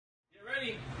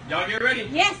Y'all get ready.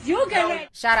 Yes, you get ready.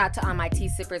 Shout out to all my tea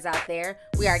sippers out there.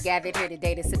 We are gathered here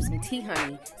today to sip some tea,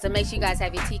 honey. So make sure you guys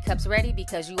have your teacups ready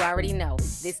because you already know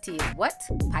this tea is what?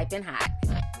 Piping hot.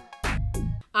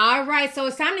 All right, so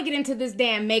it's time to get into this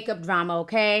damn makeup drama,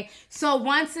 okay? So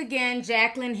once again,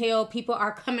 Jaclyn Hill, people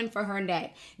are coming for her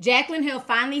neck. Jaclyn Hill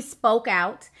finally spoke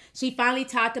out. She finally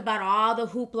talked about all the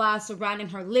hoopla surrounding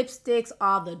her lipsticks,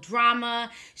 all the drama.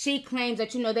 She claims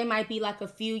that, there might be like a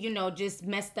few, just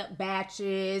messed up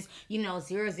batches,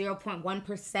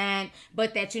 0.1%,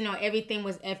 but that, everything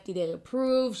was FDA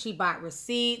approved. She bought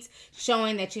receipts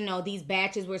showing that, these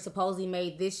batches were supposedly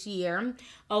made this year,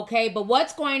 okay? But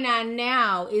what's going on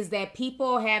now is that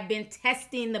people have been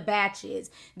testing the batches.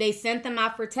 They sent them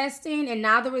out for testing, and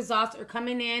now the results are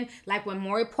coming in like when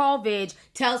Maury Povich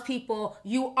tells people,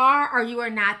 you are or you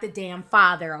are not the damn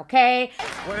father, okay?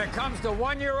 When it comes to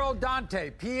one-year-old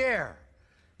Dante Pierre,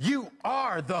 you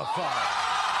are the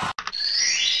father.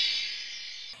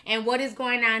 And what is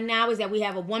going on now is that we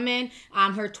have a woman,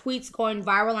 her tweets going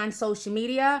viral on social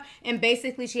media, and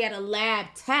basically she had a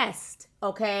lab test,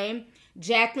 okay?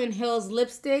 Jaclyn Hill's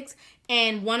lipsticks,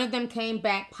 and one of them came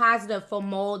back positive for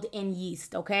mold and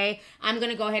yeast, okay? I'm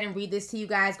going to go ahead and read this to you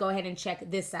guys. Go ahead and check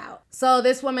this out. So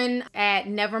this woman at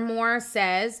Nevermore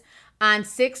says, on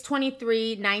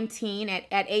 6/23/19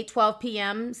 at 8:12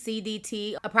 p.m.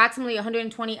 CDT, approximately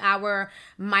 120-hour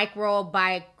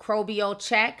microbial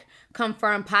check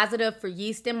confirmed positive for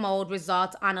yeast and mold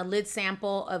results on a lid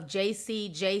sample of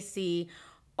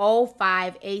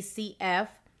JCJC05ACF.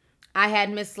 I had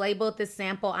mislabeled the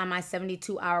sample on my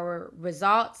 72-hour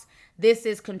results. This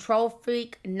is control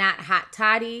freak, not hot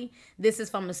toddy. This is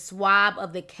from a swab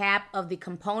of the cap of the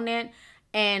component,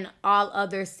 and all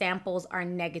other samples are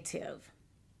negative.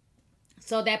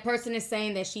 So that person is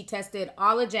saying that she tested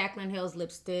all of Jaclyn Hill's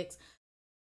lipsticks.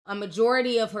 A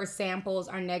majority of her samples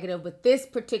are negative, but this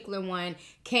particular one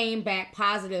came back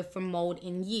positive for mold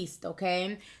and yeast,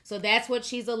 okay? So that's what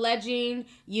she's alleging.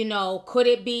 Could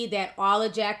it be that all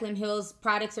of Jaclyn Hill's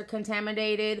products are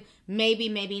contaminated? Maybe,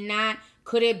 maybe not.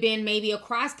 Could it have been maybe a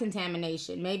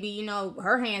cross-contamination? Maybe,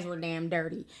 her hands were damn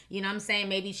dirty. You know what I'm saying?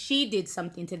 Maybe she did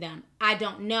something to them. I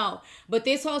don't know. But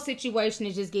this whole situation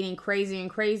is just getting crazier and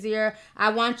crazier.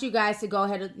 I want you guys to go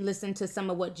ahead and listen to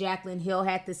some of what Jaclyn Hill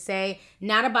had to say.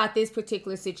 Not about this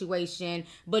particular situation,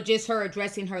 but just her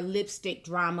addressing her lipstick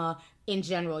drama in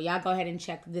general. Y'all go ahead and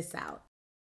check this out.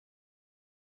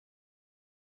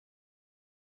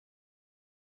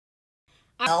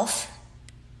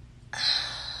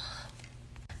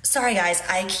 Sorry guys,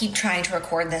 I keep trying to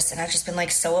record this and I've just been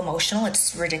so emotional.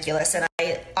 It's ridiculous. And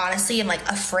I honestly am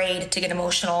afraid to get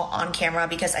emotional on camera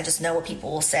because I just know what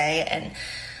people will say and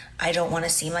I don't want to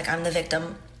seem like I'm the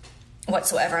victim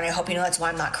whatsoever. And I hope that's why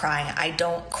I'm not crying. I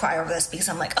don't cry over this because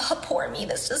I'm oh, poor me,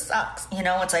 this just sucks.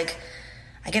 It's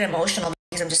I get emotional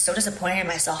because I'm just so disappointed in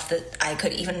myself that I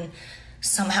could even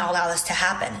somehow allow this to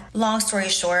happen. Long story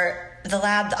short, the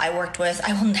lab that I worked with,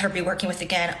 I will never be working with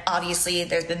again. Obviously,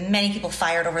 there's been many people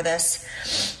fired over this.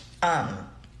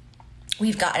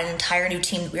 We've got an entire new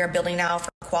team that we are building now for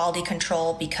quality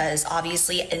control because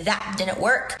obviously that didn't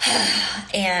work.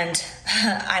 And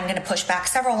I'm going to push back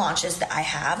several launches that I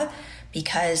have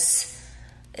because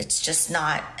it's just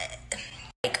not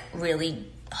really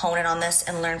hone in on this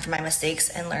and learn from my mistakes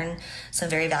and learn some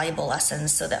very valuable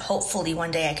lessons so that hopefully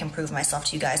one day I can prove myself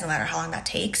to you guys no matter how long that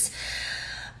takes.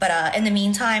 But in the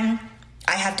meantime,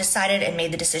 I have decided and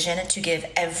made the decision to give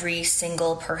every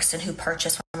single person who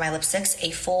purchased one of my lipsticks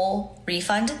a full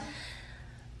refund.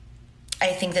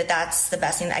 I think that that's the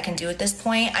best thing that I can do at this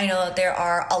point. I know that there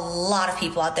are a lot of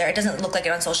people out there. It doesn't look like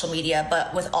it on social media,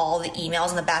 but with all the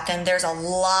emails in the back end, there's a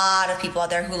lot of people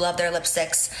out there who love their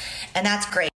lipsticks, and that's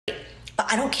great.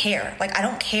 But I don't care. I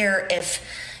don't care if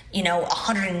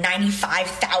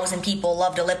 195,000 people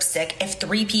loved a lipstick. If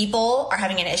 3 people are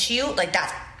having an issue,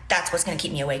 that's what's going to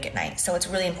keep me awake at night. So it's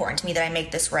really important to me that I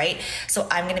make this right. So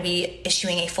I'm going to be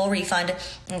issuing a full refund,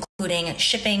 including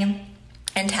shipping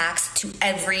and tax to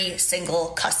every single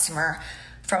customer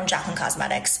from Jaclyn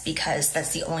Cosmetics, because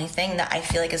that's the only thing that I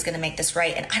feel is going to make this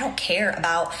right. And I don't care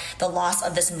about the loss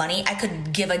of this money. I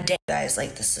could give a damn, guys.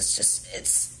 This is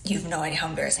just, you have no idea how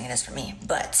embarrassing it is for me.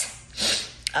 But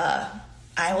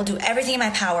I will do everything in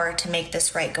my power to make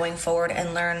this right going forward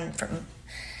and learn from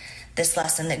this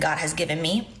lesson that God has given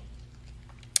me.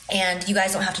 And you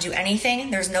guys don't have to do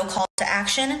anything. There's no call to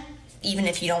action. Even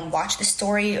if you don't watch the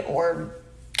story or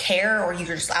care, or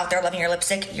you're just out there loving your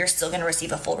lipstick, you're still going to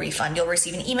receive a full refund. You'll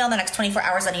receive an email in the next 24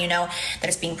 hours letting you know that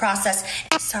it's being processed.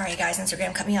 Sorry guys,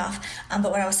 Instagram cut me off.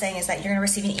 But what I was saying is that you're going to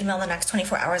receive an email in the next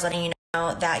 24 hours letting you know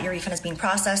know that your refund is being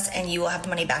processed and you will have the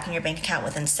money back in your bank account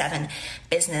within 7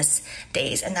 business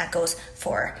days. And that goes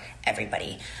for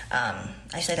everybody.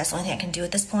 Actually, that's the only thing I can do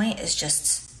at this point is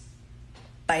just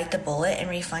bite the bullet and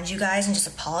refund you guys and just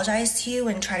apologize to you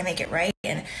and try to make it right.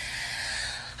 And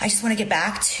I just want to get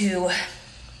back to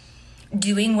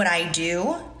doing what I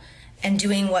do and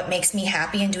doing what makes me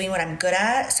happy and doing what I'm good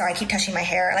at. So I keep touching my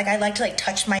hair. Like I like to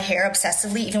touch my hair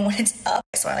obsessively even when it's up.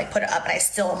 So I put it up and I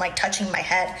still am touching my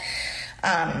head.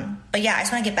 But yeah, I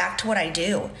just want to get back to what I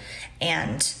do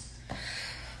and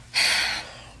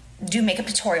do makeup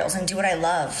tutorials and do what I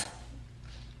love.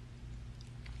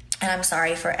 And I'm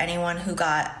sorry for anyone who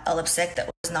got a lipstick that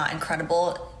was not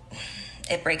incredible.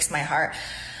 It breaks my heart.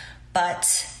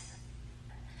 But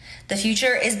the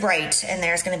future is bright and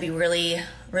there's going to be really,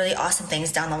 really awesome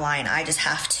things down the line. I just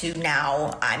have to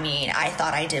now, I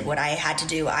thought I did what I had to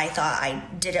do. I thought I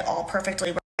did it all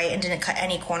perfectly right and didn't cut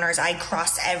any corners. I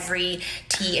crossed every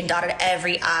T and dotted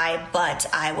every I, but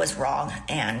I was wrong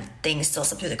and things still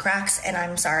slip through the cracks, and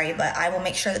I'm sorry, but I will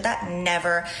make sure that that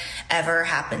never, ever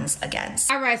happens again.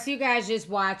 All right, so you guys just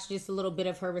watched just a little bit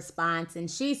of her response, and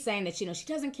she's saying that, she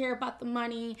doesn't care about the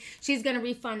money. She's going to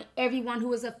refund everyone who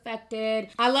was affected.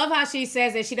 I love how she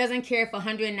says that she doesn't care if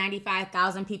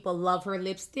 195,000 people love her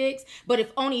lipsticks, but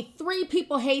if only 3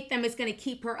 people hate them, it's going to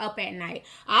keep her up at night.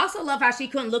 I also love how she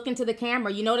couldn't look into the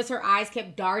camera. You notice her eyes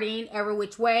kept darting every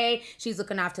which way. She's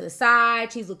looking off to the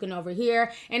side. She's looking over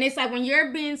here. And it's like when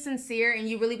you're being sincere and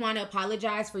you really want to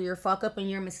apologize for your fuck up and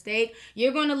your mistake,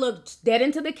 you're going to look dead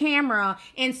into the camera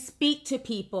and speak to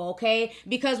people, okay?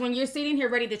 Because when you're sitting here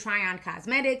ready to try on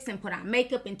cosmetics and put on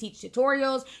makeup and teach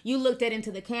tutorials, you look dead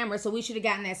into the camera. So we should have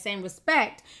gotten that same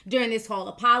respect during this whole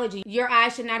apology. Your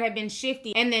eyes should not have been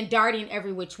shifty and then darting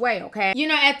every which way, okay?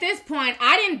 At this point,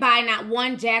 I didn't buy not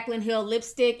one Jaclyn Hill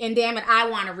lipstick, and damn it, I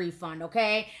want a refund,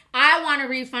 okay? I want a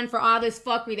refund for all this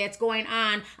fuckery that's going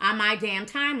on my damn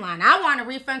timeline. I want a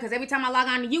refund because every time I log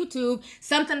on to YouTube,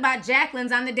 something about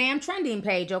Jaclyn's on the damn trending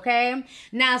page, okay?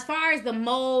 Now, as far as the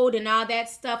mold and all that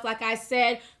stuff, like I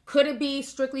said, could it be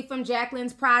strictly from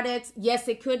Jaclyn's products? Yes,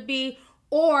 it could be.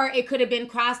 Or it could have been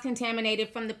cross-contaminated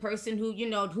from the person who,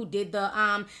 who did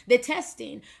the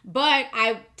testing. But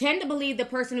I tend to believe the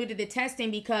person who did the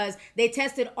testing because they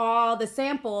tested all the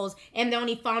samples and they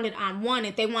only found it on one.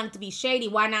 If they wanted to be shady,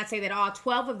 why not say that all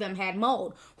 12 of them had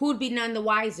mold? Who'd be none the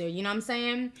wiser? You know what I'm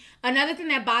saying? Another thing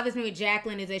that bothers me with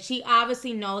Jaclyn is that she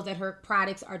obviously knows that her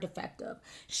products are defective.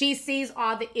 She sees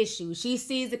all the issues. She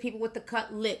sees the people with the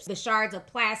cut lips, the shards of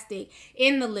plastic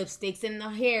in the lipsticks, in the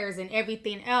hairs, and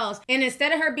everything else. And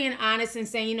instead of her being honest and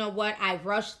saying, you know what, I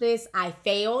rushed this, I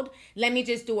failed, let me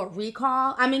just do a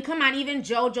recall. I mean, come on, even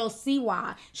JoJo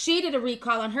Siwa, she did a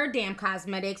recall on her damn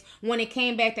cosmetics when it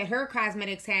came back that her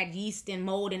cosmetics had yeast and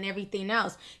mold and everything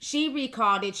else. She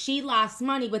recalled it, she lost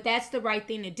money, but that's the right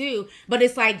thing to do. But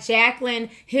it's like Jaclyn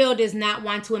Hill does not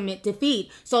want to admit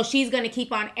defeat. So she's going to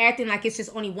keep on acting like it's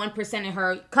just only 1% of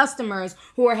her customers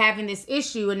who are having this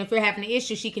issue. And if you're having an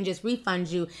issue, she can just refund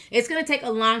you. It's going to take a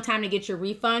long time to get your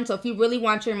refund. So if you really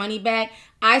want your money back,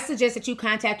 I suggest that you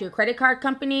contact your credit card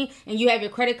company and you have your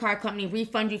credit card company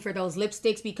refund you for those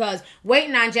lipsticks, because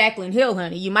waiting on Jaclyn Hill,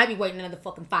 honey, you might be waiting another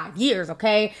fucking 5 years,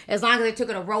 okay? As long as they took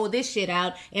her to roll this shit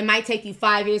out, it might take you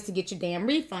 5 years to get your damn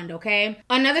refund, okay?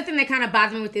 Another thing that kind of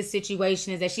bothers me with this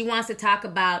situation is that she wants to talk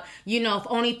about, if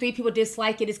only 3 people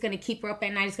dislike it, it's going to keep her up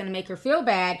at night, it's going to make her feel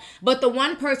bad. But the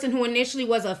one person who initially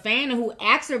was a fan and who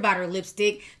asked her about her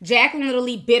lipstick, Jaclyn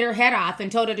literally bit her head off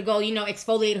and told her to go,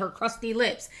 exfoliate her crusty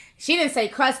lips. She didn't say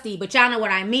crusty, but y'all know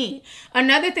what I mean.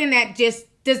 Another thing that just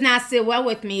does not sit well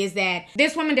with me is that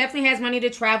this woman definitely has money to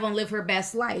travel and live her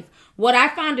best life. What I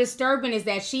found disturbing is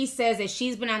that she says that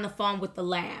she's been on the phone with the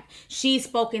lab. She's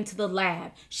spoken to the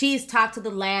lab. She's talked to the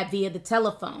lab via the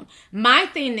telephone. My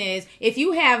thing is, if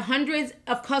you have hundreds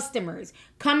of customers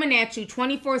coming at you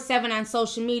 24/7 on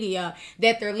social media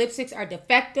that their lipsticks are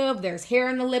defective, there's hair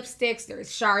in the lipsticks,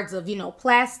 there's shards of,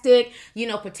 plastic,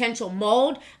 potential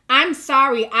mold, I'm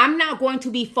sorry, I'm not going to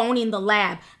be phoning the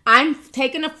lab. I'm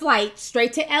taking a flight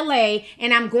straight to LA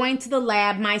and I'm going to the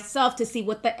lab myself to see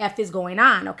what the F is going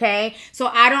on, okay? So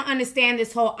I don't understand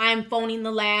this whole I'm phoning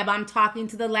the lab, I'm talking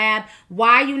to the lab.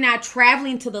 Why are you not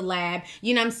traveling to the lab?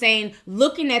 You know what I'm saying?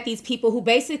 Looking at these people who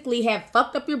basically have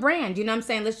fucked up your brand. You know what I'm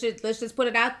saying? Let's just put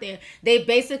it out there. They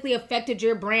basically affected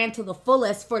your brand to the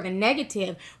fullest for the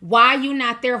negative. Why are you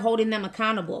not there holding them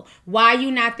accountable? Why are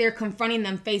you not there confronting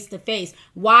them face to face?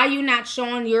 Why why are you not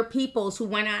showing your peoples who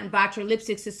went out and bought your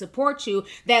lipsticks to support you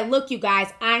that, look, you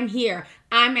guys, I'm here.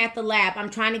 I'm at the lab.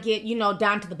 I'm trying to get, you know,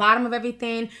 down to the bottom of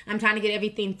everything. I'm trying to get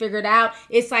everything figured out.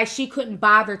 It's like she couldn't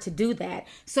bother to do that.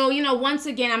 So, you know, once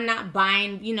again, I'm not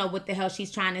buying, you know, what the hell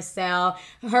she's trying to sell.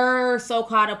 Her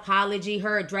so-called apology,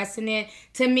 her addressing it,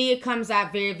 to me, it comes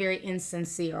out very, very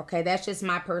insincere, okay? That's just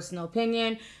my personal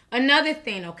opinion. Another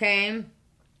thing, okay,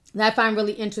 that I find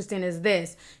really interesting is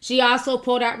this. She also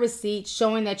pulled out receipts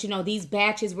showing that, you know, these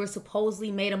batches were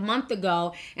supposedly made a month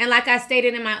ago. And like I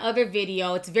stated in my other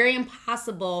video, it's very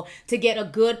impossible to get a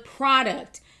good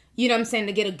product, you know what I'm saying,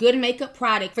 to get a good makeup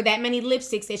product for that many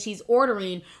lipsticks that she's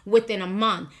ordering within a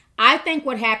month. I think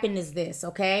what happened is this,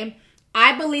 okay?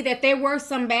 I believe that there were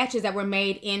some batches that were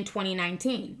made in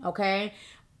 2019, okay?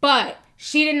 But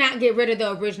she did not get rid of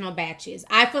the original batches.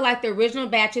 I feel like the original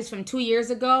batches from 2 years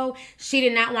ago, she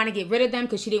did not want to get rid of them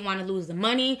because she didn't want to lose the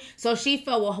money. So she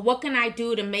felt, well, what can I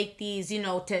do to make these, you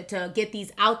know, to get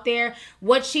these out there?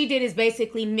 What she did is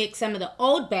basically mix some of the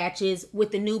old batches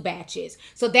with the new batches.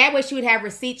 So that way she would have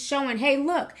receipts showing, hey,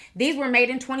 look, these were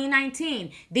made in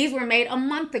 2019. These were made a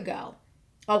month ago.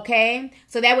 Okay?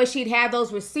 So that way she'd have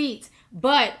those receipts.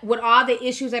 But with all the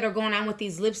issues that are going on with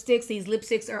these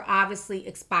lipsticks are obviously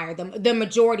expired. The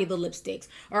majority of the lipsticks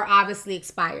are obviously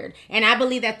expired. And I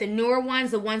believe that the newer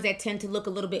ones, the ones that tend to look a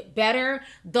little bit better,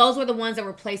 those were the ones that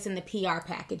were placed in the PR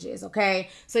packages, okay?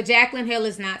 So Jaclyn Hill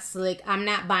is not slick. I'm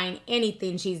not buying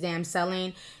anything she's damn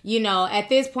selling. You know, at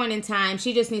this point in time,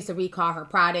 she just needs to recall her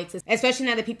products, especially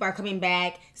now that people are coming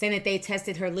back saying that they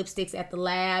tested her lipsticks at the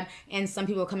lab and some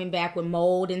people are coming back with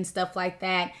mold and stuff like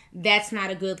that. That's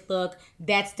not a good look.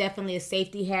 That's definitely a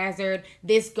safety hazard.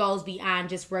 This goes beyond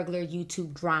just regular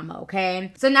YouTube drama,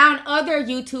 okay? So now in other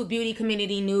YouTube beauty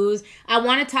community news, I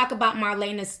want to talk about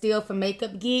Marlena Stell from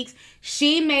Makeup Geeks.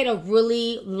 She made a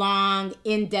really long,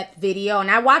 in-depth video,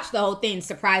 and I watched the whole thing,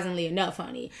 surprisingly enough,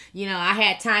 honey. You know, I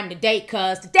had time to date,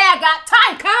 cuz. Today I got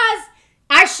time, cuz!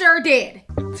 I sure did.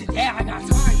 Today I got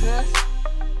time, cuz.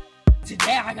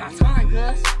 Today I got time,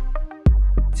 cuz.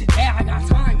 Today I got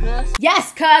time, cuz.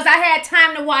 Yes, cuz I had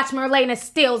time to watch Marlena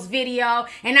Stell's video,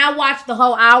 and I watched the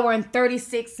whole hour and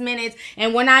 36 minutes.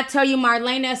 And when I tell you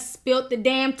Marlena spilled the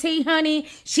damn tea, honey,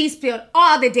 she spilled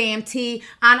all the damn tea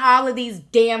on all of these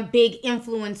damn big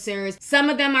influencers. Some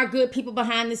of them are good people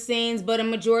behind the scenes, but a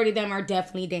majority of them are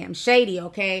definitely damn shady,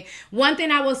 okay? One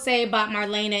thing I will say about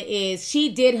Marlena is she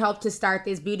did help to start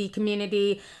this beauty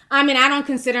community. I mean, I don't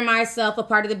consider myself a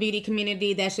part of the beauty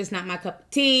community. That's just not my cup of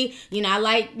tea. You know, I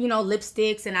like, you know,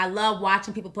 lipsticks, and I love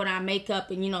watching people put on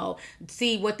makeup and, you know,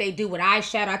 see what they do with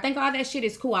eyeshadow. I think all that shit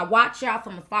is cool. I watch y'all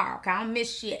from afar, okay? I don't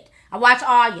miss shit. I watch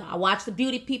all y'all. I watch the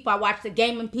beauty people. I watch the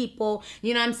gaming people.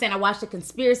 You know what I'm saying? I watch the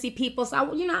conspiracy people. So,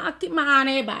 I keep my eye on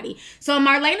everybody. So,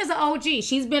 Marlena's an OG.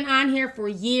 She's been on here for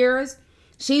years.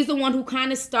 She's the one who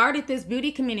kind of started this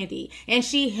beauty community, and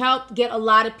she helped get a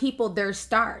lot of people their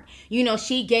start. You know,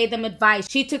 she gave them advice.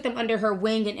 She took them under her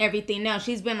wing and everything else.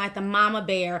 She's been like the mama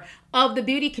bear of the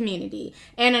beauty community.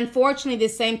 And unfortunately,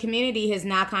 this same community has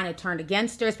now kind of turned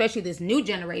against her, especially this new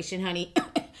generation, honey.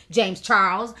 James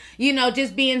Charles, you know,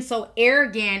 just being so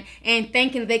arrogant and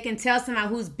thinking they can tell somebody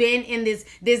who's been in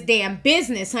this damn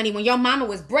business, honey, when your mama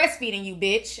was breastfeeding you,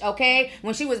 bitch, okay?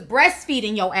 When she was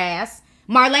breastfeeding your ass,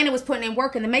 Marlena was putting in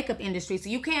work in the makeup industry, so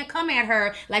you can't come at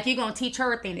her like you're going to teach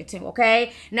her a thing or two,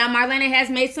 okay? Now, Marlena has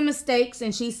made some mistakes,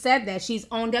 and she said that. She's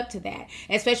owned up to that,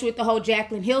 especially with the whole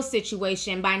Jaclyn Hill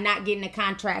situation by not getting a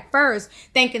contract first,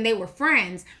 thinking they were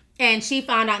friends. And she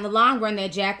found out in the long run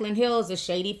that Jaclyn Hill is a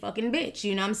shady fucking bitch.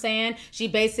 You know what I'm saying? She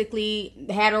basically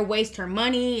had her waste her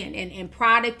money and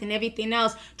product and everything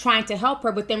else trying to help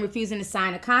her, but then refusing to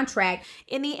sign a contract.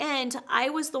 In the end, I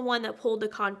was the one that pulled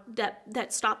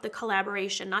that stopped the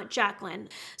collaboration, not Jaclyn.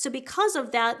 So because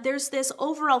of that, there's this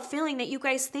overall feeling that you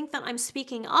guys think that I'm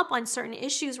speaking up on certain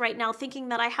issues right now, thinking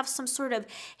that I have some sort of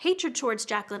hatred towards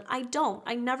Jaclyn. I don't.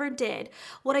 I never did.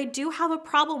 What I do have a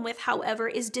problem with, however,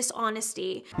 is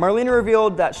dishonesty. Marlena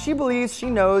revealed that she believes she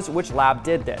knows which lab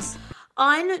did this.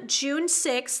 On June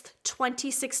 6th,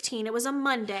 2016, it was a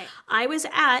Monday, I was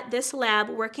at this lab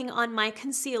working on my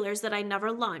concealers that I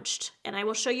never launched, and I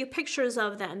will show you pictures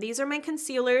of them. These are my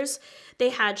concealers. They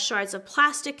had shards of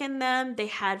plastic in them, they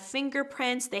had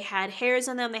fingerprints, they had hairs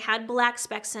in them, they had black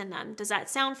specks in them. Does that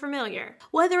sound familiar?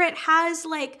 Whether it has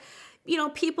like, you know,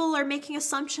 people are making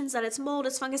assumptions that it's mold,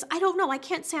 it's fungus. I don't know. I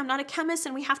can't say. I'm not a chemist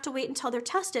and we have to wait until they're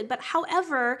tested. But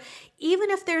however, even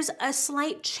if there's a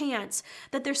slight chance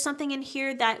that there's something in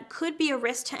here that could be a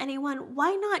risk to anyone,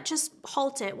 why not just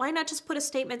halt it? Why not just put a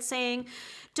statement saying,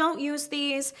 don't use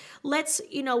these, let's,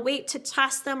 you know, wait to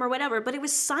test them or whatever. But it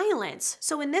was silence.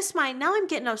 So in this mind, now I'm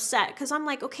getting upset because I'm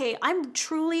like, okay, I'm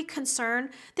truly concerned.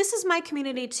 This is my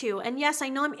community too. And yes, I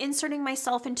know I'm inserting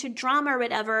myself into drama or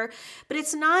whatever, but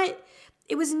it's not,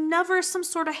 it was never some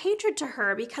sort of hatred to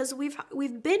her because we've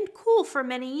been cool for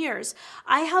many years.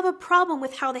 I have a problem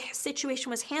with how the situation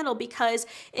was handled because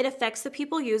it affects the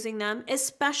people using them,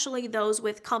 especially those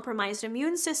with compromised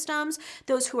immune systems,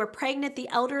 those who are pregnant, the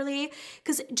elderly,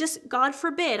 because just God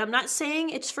forbid, I'm not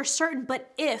saying it's for certain,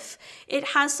 but if it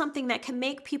has something that can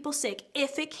make people sick,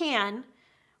 if it can,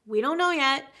 we don't know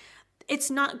yet,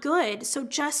 it's not good. So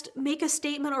just make a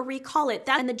statement or recall it.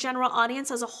 That and the general audience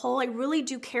as a whole, I really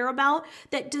do care about,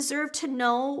 that deserve to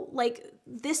know, like,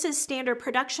 this is standard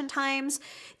production times.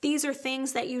 These are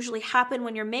things that usually happen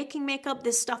when you're making makeup.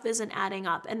 This stuff isn't adding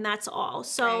up, and that's all.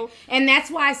 So, and that's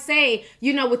why I say,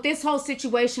 you know, with this whole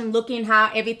situation, looking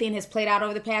how everything has played out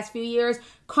over the past few years,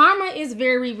 karma is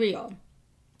very real.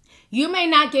 You may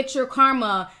not get your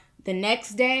karma the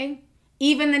next day,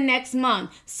 even the next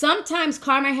month. Sometimes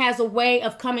karma has a way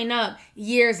of coming up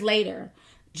years later.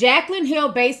 Jaclyn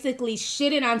Hill basically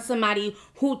shitted on somebody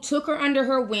who took her under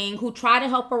her wing, who tried to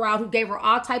help her out, who gave her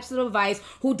all types of advice,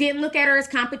 who didn't look at her as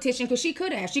competition, because she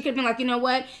could have. She could have been like, you know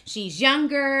what? She's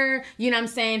younger. You know what I'm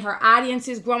saying? Her audience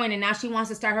is growing, and now she wants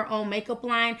to start her own makeup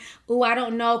line. Ooh, I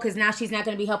don't know, because now she's not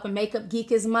going to be helping Makeup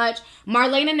Geek as much.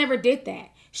 Marlena never did that.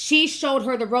 She showed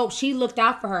her the ropes. She looked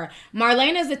out for her.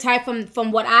 Marlena is the type,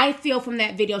 from what I feel from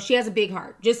that video, she has a big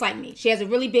heart, just like me. She has a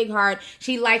really big heart.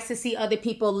 She likes to see other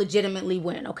people legitimately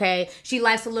win, okay? She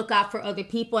likes to look out for other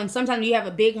people. And sometimes you have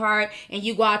a big heart and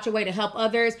you go out your way to help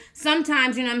others.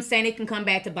 Sometimes, you know what I'm saying, it can come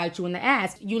back to bite you in the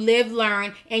ass. You live,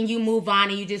 learn, and you move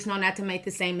on, and you just know not to make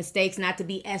the same mistakes, not to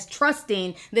be as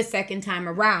trusting the second time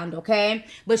around, okay?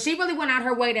 But she really went out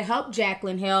her way to help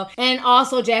Jaclyn Hill. And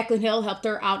also Jaclyn Hill helped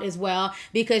her out as well,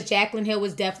 because Jaclyn Hill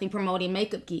was definitely promoting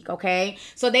Makeup Geek, okay?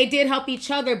 So they did help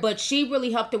each other, but she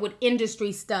really helped her with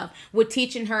industry stuff, with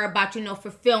teaching her about, you know,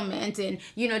 fulfillment and,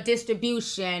 you know,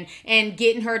 distribution, and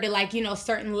getting her to, like, you know,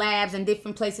 certain labs and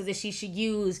different places that she should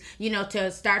use, you know, to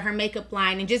start her makeup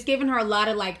line, and just giving her a lot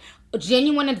of, like,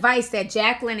 genuine advice that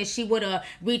Jaclyn, if she would have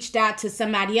reached out to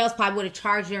somebody else, probably would have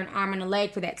charged her an arm and a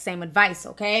leg for that same advice,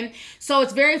 okay? So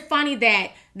it's very funny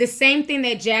that the same thing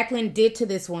that Jaclyn did to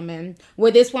this woman,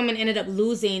 where this woman ended up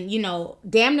losing, you know,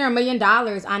 damn near $1 million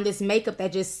on this makeup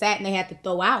that just sat and they had to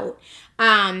throw out.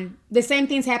 The same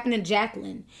things happened to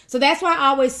Jaclyn. So that's why I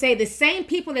always say, the same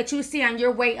people that you see on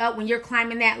your way up when you're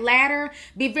climbing that ladder,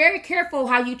 be very careful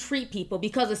how you treat people,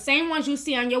 because the same ones you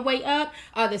see on your way up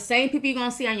are the same people you're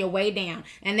going to see on your way down.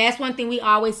 And that's one thing we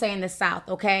always say in the South,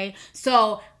 okay?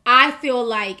 So I feel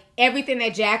like everything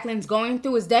that Jaclyn's going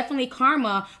through is definitely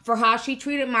karma for how she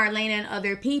treated Marlena and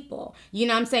other people. You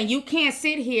know what I'm saying? You can't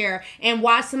sit here and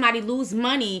watch somebody lose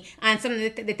money on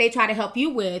something that they try to help you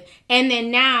with, and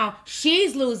then now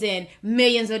she's losing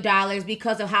millions of dollars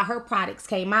because of how her products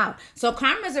came out. So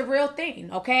karma is a real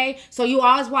thing, okay? So you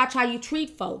always watch how you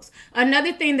treat folks.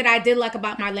 Another thing that I did like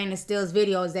about Marlena Still's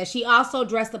video is that she also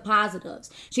addressed the positives.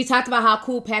 She talked about how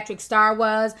cool Patrick Starr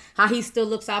was, how he still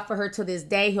looks out for her to this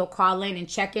day. He'll call in and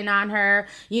check in on her.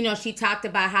 You know, she talked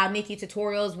about how Nikki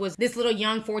Tutorials was this little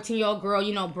young 14-year-old girl,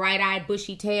 you know, bright-eyed,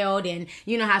 bushy-tailed, and,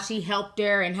 you know, how she helped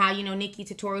her, and how, you know, Nikki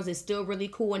Tutorials is still really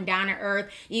cool and down to earth,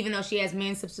 even though she has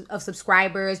millions of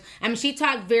subscribers. I mean, she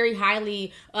talked very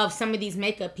highly of some of these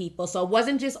makeup people, so it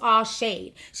wasn't just all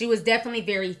shade. She was definitely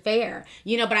very fair,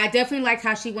 you know, but I definitely liked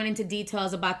how she went into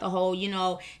details about the whole, you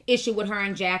know, issue with her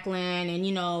and Jaclyn, and,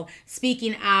 you know,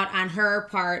 speaking out on her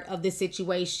part of the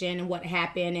situation and what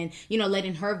happened, and, you know,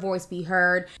 letting her voice be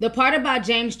heard. The part about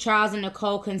James Charles and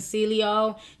Nicole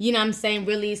Concilio, you know what I'm saying,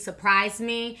 really surprised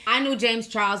me. I knew James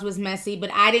Charles was messy, but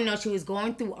I didn't know she was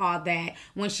going through all that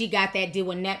when she got that deal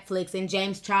with Netflix, and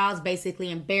James Charles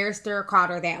basically embarrassed her, called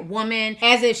her that woman,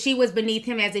 as if she was beneath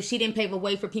him, as if she didn't pave the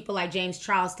way for people like James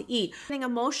Charles to eat. Getting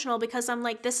emotional because I'm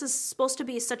like, this is supposed to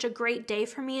be such a great day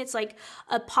for me. It's like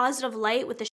a positive light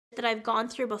with the that I've gone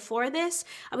through before this.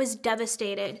 I was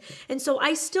devastated. And so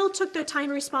I still took the time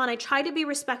to respond. I tried to be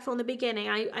respectful in the beginning.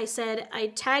 I said, I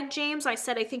tagged James. I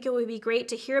said, I think it would be great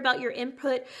to hear about your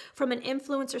input from an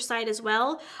influencer side as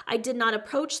well. I did not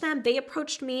approach them. They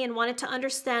approached me and wanted to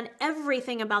understand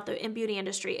everything about the beauty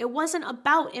industry. It wasn't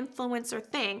about influencer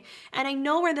thing. And I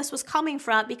know where this was coming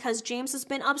from because James has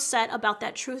been upset about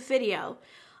that truth video.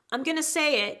 I'm going to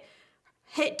say it.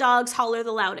 hit dogs holler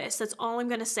the loudest. That's all I'm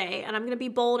going to say. And I'm going to be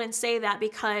bold and say that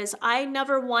because I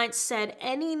never once said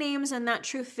any names in that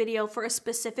truth video for a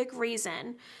specific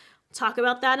reason. Talk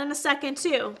about that in a second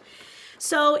too.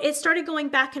 So it started going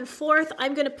back and forth.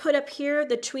 I'm going to put up here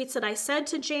the tweets that I said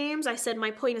to James. I said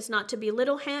my point is not to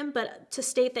belittle him, but to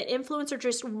state that influencers are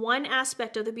just one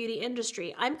aspect of the beauty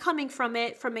industry. I'm coming from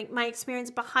it, from my experience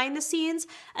behind the scenes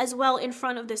as well in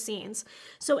front of the scenes.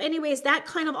 So anyways, that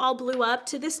kind of all blew up.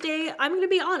 To this day, I'm going to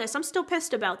be honest, I'm still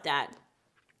pissed about that.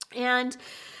 And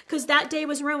because that day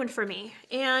was ruined for me.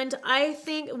 And I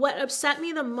think what upset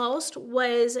me the most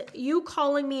was you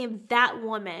calling me that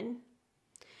woman.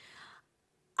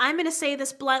 I'm going to say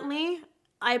this bluntly.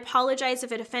 I apologize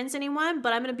if it offends anyone,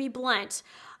 but I'm going to be blunt.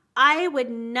 I would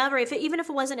never, even if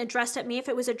it wasn't addressed at me, if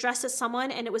it was addressed to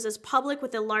someone and it was as public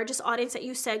with the largest audience that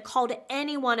you said, called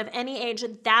anyone of any age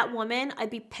that woman, I'd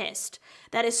be pissed.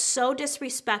 That is so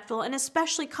disrespectful, and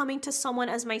especially coming to someone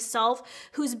as myself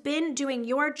who's been doing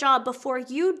your job before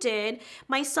you did,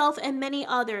 myself and many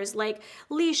others like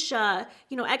Leisha,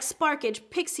 X Sparkage,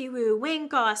 Pixie Woo, Wayne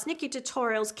Goss, Nikki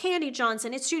Tutorials, Candy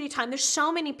Johnson, It's Judy Time. There's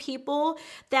so many people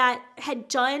that had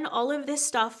done all of this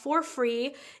stuff for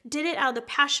free, did it out of the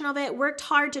passion of it, worked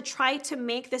hard to try to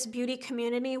make this beauty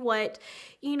community what,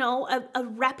 a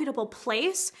reputable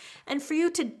place. And for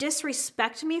you to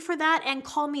disrespect me for that and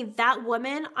call me that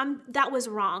woman, that was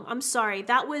wrong. I'm sorry.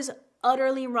 That was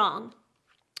utterly wrong.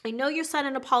 I know you said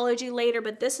an apology later,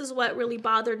 but this is what really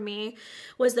bothered me,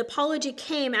 was the apology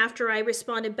came after I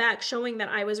responded back, showing that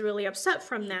I was really upset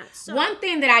from that. So, one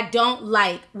thing that I don't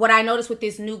like, what I noticed with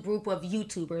this new group of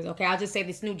YouTubers, okay, I'll just say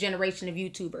this new generation of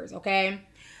YouTubers, okay?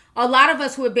 A lot of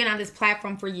us who have been on this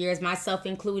platform for years, myself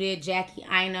included, Jackie,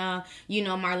 Ina,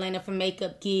 Marlena from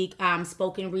Makeup Geek,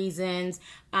 Spoken Reasons,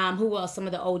 who else? Some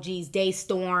of the OGs,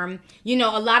 Daystorm.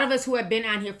 A lot of us who have been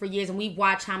on here for years, and we've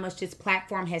watched how much this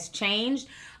platform has changed.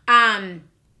 A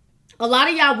lot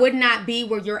of y'all would not be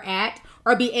where you're at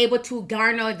or be able to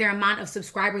garner the amount of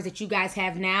subscribers that you guys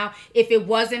have now if it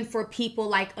wasn't for people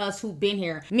like us who've been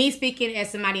here. Me speaking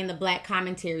as somebody in the black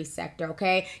commentary sector,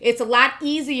 okay? It's a lot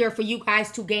easier for you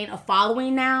guys to gain a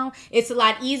following now. It's a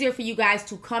lot easier for you guys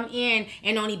to come in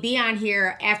and only be on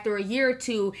here after a year or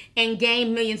two and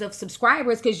gain millions of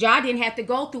subscribers because y'all didn't have to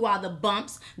go through all the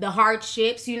bumps, the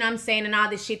hardships, and all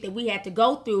the shit that we had to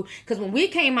go through. Because when we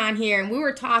came on here and we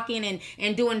were talking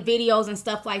and doing videos and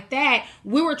stuff like that,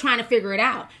 we were trying to figure it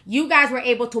out. You guys were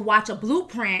able to watch a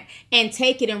blueprint and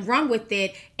take it and run with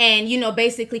it and,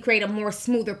 basically create a more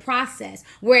smoother process.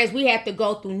 Whereas we have to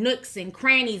go through nooks and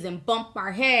crannies and bump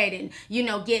our head and,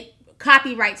 get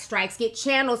copyright strikes, get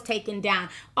channels taken down,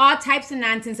 all types of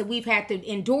nonsense that we've had to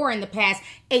endure in the past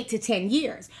 8 to 10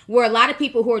 years. Where a lot of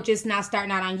people who are just now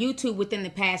starting out on YouTube within the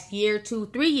past year,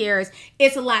 2, 3 years,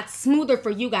 it's a lot smoother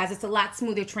for you guys. It's a lot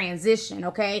smoother transition,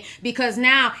 okay? Because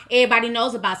now everybody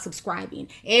knows about subscribing.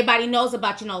 Everybody knows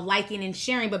about, liking and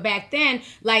sharing. But back then,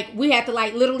 we had to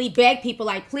literally beg people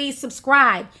please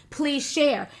subscribe, please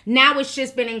share. Now it's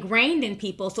just been ingrained in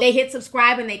people. So they hit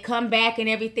subscribe and they come back and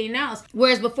everything else.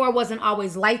 Whereas before it wasn't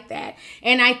always like that.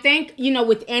 And I think,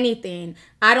 with anything,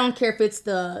 I don't care if it's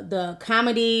the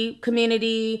comedy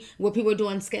community where people were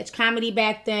doing sketch comedy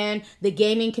back then, the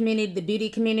gaming community, the beauty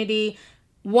community.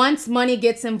 Once money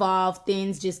gets involved,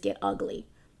 things just get ugly.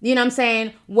 You know what I'm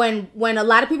saying? When a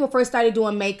lot of people first started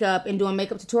doing makeup and doing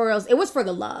makeup tutorials, it was for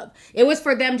the love. It was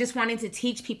for them just wanting to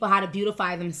teach people how to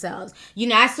beautify themselves.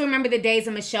 I still remember the days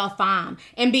of Michelle Phan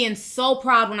and being so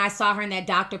proud when I saw her in that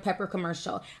Dr. Pepper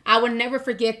commercial. I would never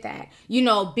forget that.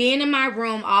 Being in my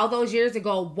room all those years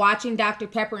ago, watching Dr.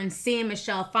 Pepper and seeing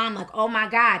Michelle Phan, oh my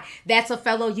God, that's a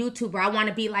fellow YouTuber. I want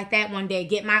to be like that one day.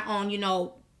 Get my own,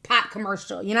 pop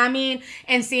commercial, you know what I mean?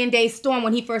 And seeing Daystorm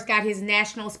when he first got his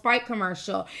National Sprite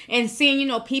commercial and seeing,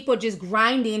 people just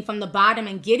grinding from the bottom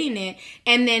and getting it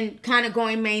and then kind of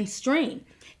going mainstream.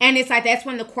 And it's that's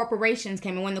when the corporations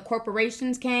came. And when the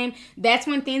corporations came, that's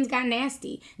when things got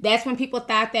nasty. That's when people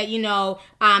thought that,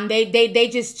 they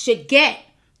just should get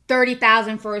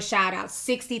 $30,000 for a shout out,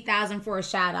 $60,000 for a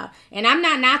shout out. And I'm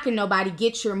not knocking nobody,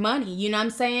 get your money, you know what I'm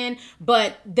saying?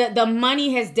 But the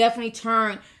money has definitely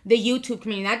turned the YouTube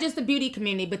community, not just the beauty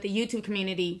community, but the YouTube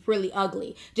community really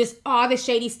ugly. Just all the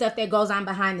shady stuff that goes on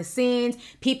behind the scenes,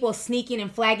 people sneaking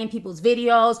and flagging people's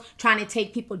videos, trying to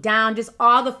take people down, just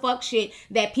all the fuck shit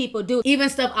that people do. Even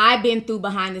stuff I've been through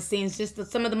behind the scenes, just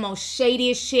some of the most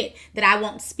shadiest shit that I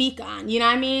won't speak on, you know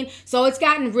what I mean? So it's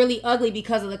gotten really ugly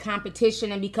because of the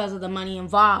competition and because of the money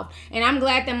involved. And I'm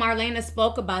glad that Marlena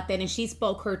spoke about that and she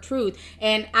spoke her truth.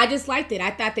 And I just liked it.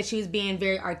 I thought that she was being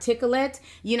very articulate,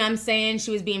 you know what I'm saying? She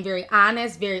was being being very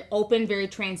honest, very open, very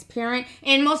transparent.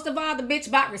 And most of all, the bitch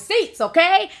bought receipts,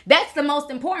 okay? That's the most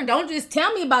important. Don't just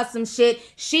tell me about some shit.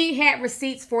 She had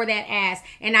receipts for that ass.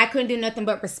 And I couldn't do nothing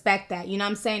but respect that. You know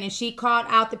what I'm saying? And she called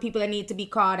out the people that need to be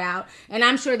called out. And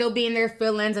I'm sure they'll be in their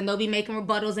feelings and they'll be making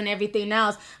rebuttals and everything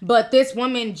else. But this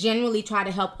woman genuinely tried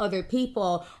to help other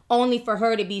people, only for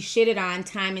her to be shitted on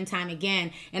time and time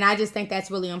again. And I just think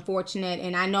that's really unfortunate.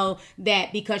 And I know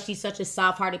that because she's such a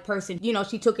soft-hearted person, you know,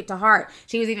 she took it to heart.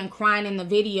 She was even crying in the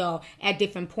video at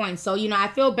different points. So, you know, I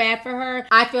feel bad for her.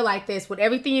 I feel like this. With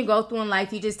everything you go through in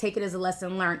life, you just take it as a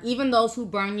lesson learned. Even those who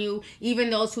burn you, even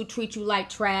those who treat you like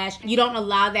trash, you don't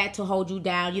allow that to hold you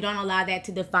down. You don't allow that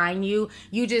to define you.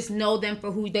 You just know them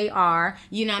for who they are.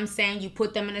 You know what I'm saying? You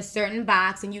put them in a certain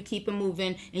box and you keep it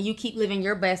moving and you keep living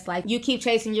your best life. You keep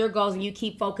chasing your goals and you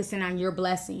keep focusing on your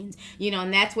blessings, you know,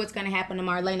 and that's what's going to happen to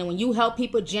Marlena. When you help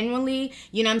people genuinely,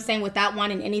 you know what I'm saying, without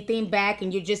wanting anything back,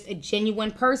 and you're just a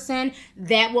genuine person,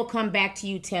 that will come back to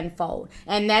you tenfold.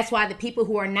 And that's why the people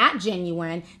who are not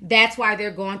genuine, that's why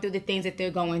they're going through the things that they're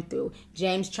going through.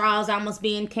 James Charles almost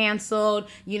being canceled,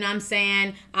 you know what I'm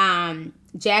saying?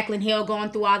 Jaclyn Hill going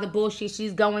through all the bullshit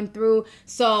she's going through.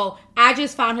 So I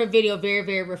just found her video very,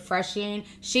 very refreshing.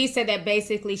 She said that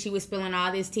basically she was spilling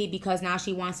all this tea because now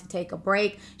she wants to take a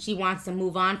break. She wants to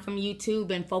move on from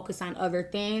YouTube and focus on other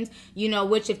things, you know,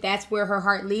 which if that's where her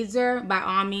heart leads her, by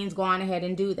all means, go on ahead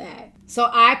and do that. So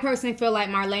I personally feel like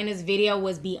Marlena's video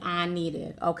was beyond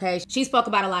needed, okay? She spoke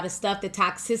about a lot of stuff. The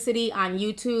toxicity on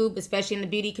YouTube, especially in the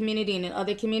beauty community and in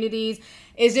other communities,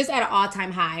 is just at an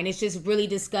all-time high. And it's just really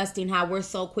disgusting how we're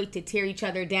so quick to tear each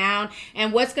other down.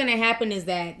 And what's going to happen is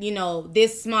that, you know,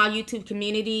 this small YouTube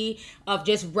community of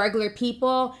just regular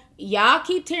people, y'all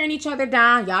keep tearing each other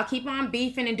down. Y'all keep on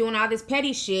beefing and doing all this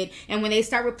petty shit. And when they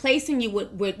start replacing you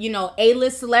with you know,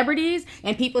 A-list celebrities,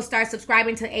 and people start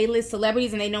subscribing to A-list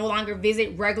celebrities and they no longer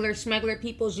visit regular schmegler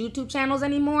people's YouTube channels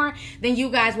anymore, then you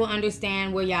guys will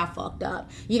understand where y'all fucked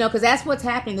up. You know, because that's what's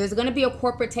happening. There's going to be a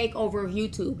corporate takeover of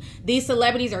YouTube. These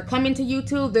celebrities are coming to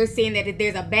YouTube. They're seeing that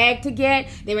there's a bag to get.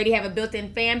 They already have a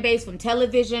built-in fan base from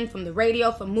television, from the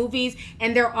radio, from movies,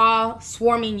 and they're all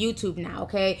swarming YouTube now,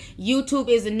 okay? YouTube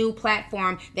is a new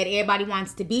platform that everybody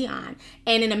wants to be on.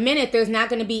 And in a minute, there's not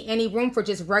going to be any room for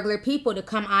just regular people to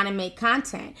come on and make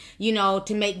content, you know,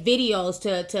 to make videos,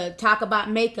 to talk about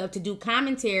makeup, to do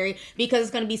commentary, because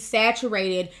it's going to be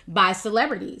saturated by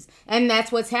celebrities. And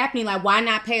that's what's happening. Like, why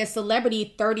not pay a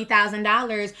celebrity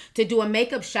 $30,000 to do a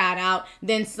makeup shout out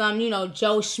than some, you know,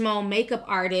 Joe Schmo makeup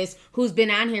artist who's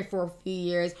been on here for a few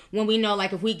years, when we know,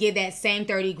 like, if we give that same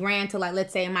 30 grand to, like,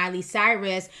 let's say a Miley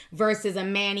Cyrus versus a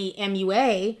Manny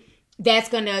MUA, that's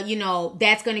going to, you know,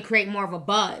 that's going to create more of a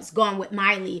buzz going with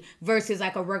Miley versus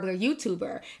like a regular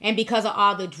YouTuber. And because of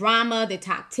all the drama, the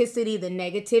toxicity, the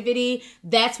negativity,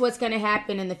 that's what's going to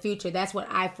happen in the future. That's what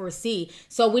I foresee.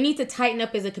 So we need to tighten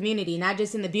up as a community, not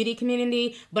just in the beauty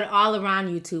community, but all around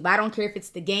YouTube. I don't care if it's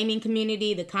the gaming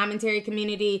community, the commentary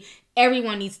community.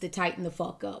 Everyone needs to tighten the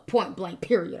fuck up. Point blank,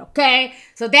 period, okay?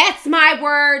 So that's my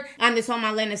word on this whole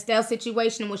Marlena Stell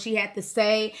situation and what she had to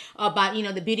say about, you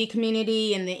know, the beauty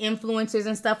community and the influencers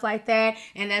and stuff like that.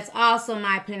 And that's also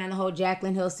my opinion on the whole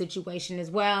Jaclyn Hill situation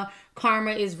as well.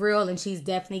 Karma is real, and she's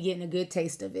definitely getting a good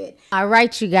taste of it. All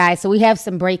right, you guys. So we have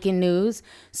some breaking news.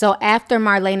 So after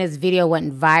Marlena's video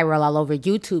went viral all over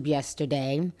YouTube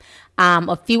yesterday,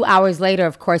 a few hours later,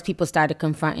 of course, people started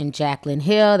confronting Jaclyn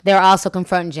Hill. They were also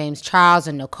confronting James Charles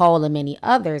and Nicole and many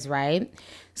others, right?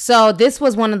 So this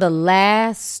was one of the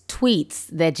last tweets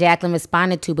that Jaclyn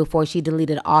responded to before she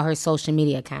deleted all her social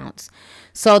media accounts.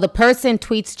 So the person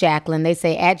tweets Jaclyn. They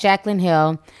say, at Jaclyn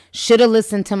Hill, shoulda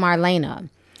listened to Marlena.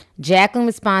 Jaclyn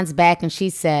responds back and she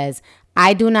says,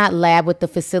 I do not lab with the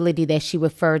facility that she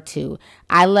referred to.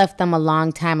 I left them a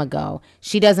long time ago.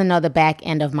 She doesn't know the back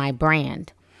end of my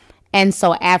brand. And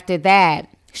so after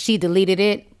that, she deleted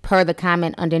it per the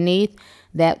comment underneath.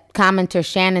 That commenter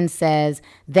Shannon says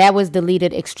that was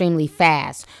deleted extremely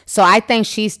fast. So I think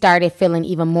she started feeling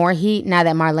even more heat now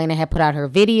that Marlena had put out her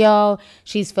video.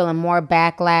 She's feeling more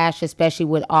backlash, especially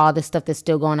with all the stuff that's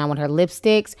still going on with her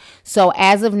lipsticks. So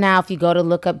as of now, if you go to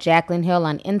look up Jaclyn Hill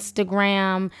on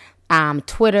Instagram,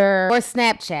 Twitter, or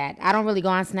Snapchat. I don't really go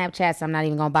on Snapchat, so I'm not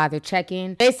even going to bother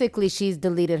checking. Basically, she's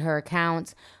deleted her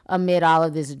accounts amid all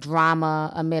of this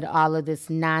drama, amid all of this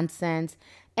nonsense.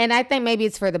 And I think maybe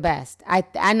it's for the best.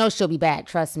 I know she'll be back.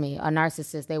 Trust me. A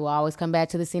narcissist, they will always come back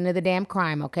to the scene of the damn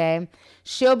crime, okay?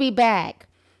 She'll be back.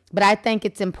 But I think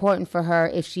it's important for her,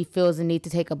 if she feels the need to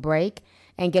take a break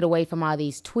and get away from all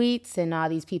these tweets and all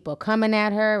these people coming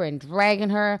at her and dragging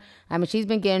her. I mean, she's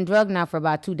been getting drugged now for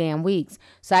about 2 damn weeks.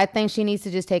 So I think she needs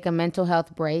to just take a mental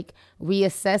health break,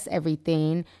 reassess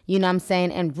everything, you know what I'm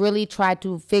saying, and really try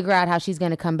to figure out how she's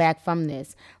going to come back from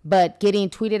this. But getting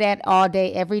tweeted at all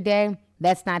day, every day,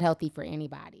 that's not healthy for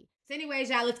anybody. So anyways,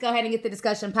 y'all, let's go ahead and get the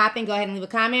discussion popping. Go ahead and leave a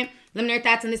comment. Let me know your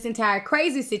thoughts on this entire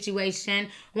crazy situation.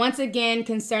 Once again,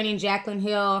 concerning Jaclyn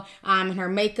Hill and her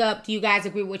makeup, do you guys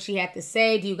agree with what she had to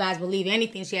say? Do you guys believe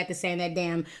anything she had to say in that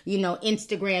damn,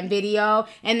 Instagram video?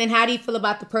 And then how do you feel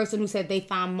about the person who said they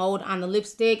found mold on the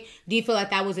lipstick? Do you feel like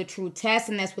that was a true test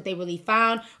and that's what they really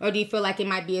found? Or do you feel like it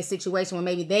might be a situation where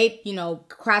maybe they,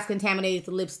 cross-contaminated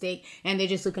the lipstick and they're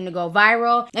just looking to go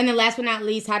viral? And then last but not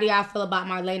least, how do y'all feel about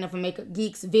Marlena from Makeup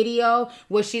Geek's video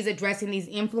where she's addressing these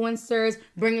influencers,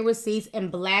 bringing receipts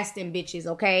and blasting bitches,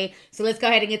 okay? So let's go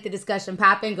ahead and get the discussion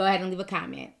popping. Go ahead and leave a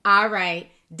comment. All right,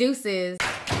 deuces.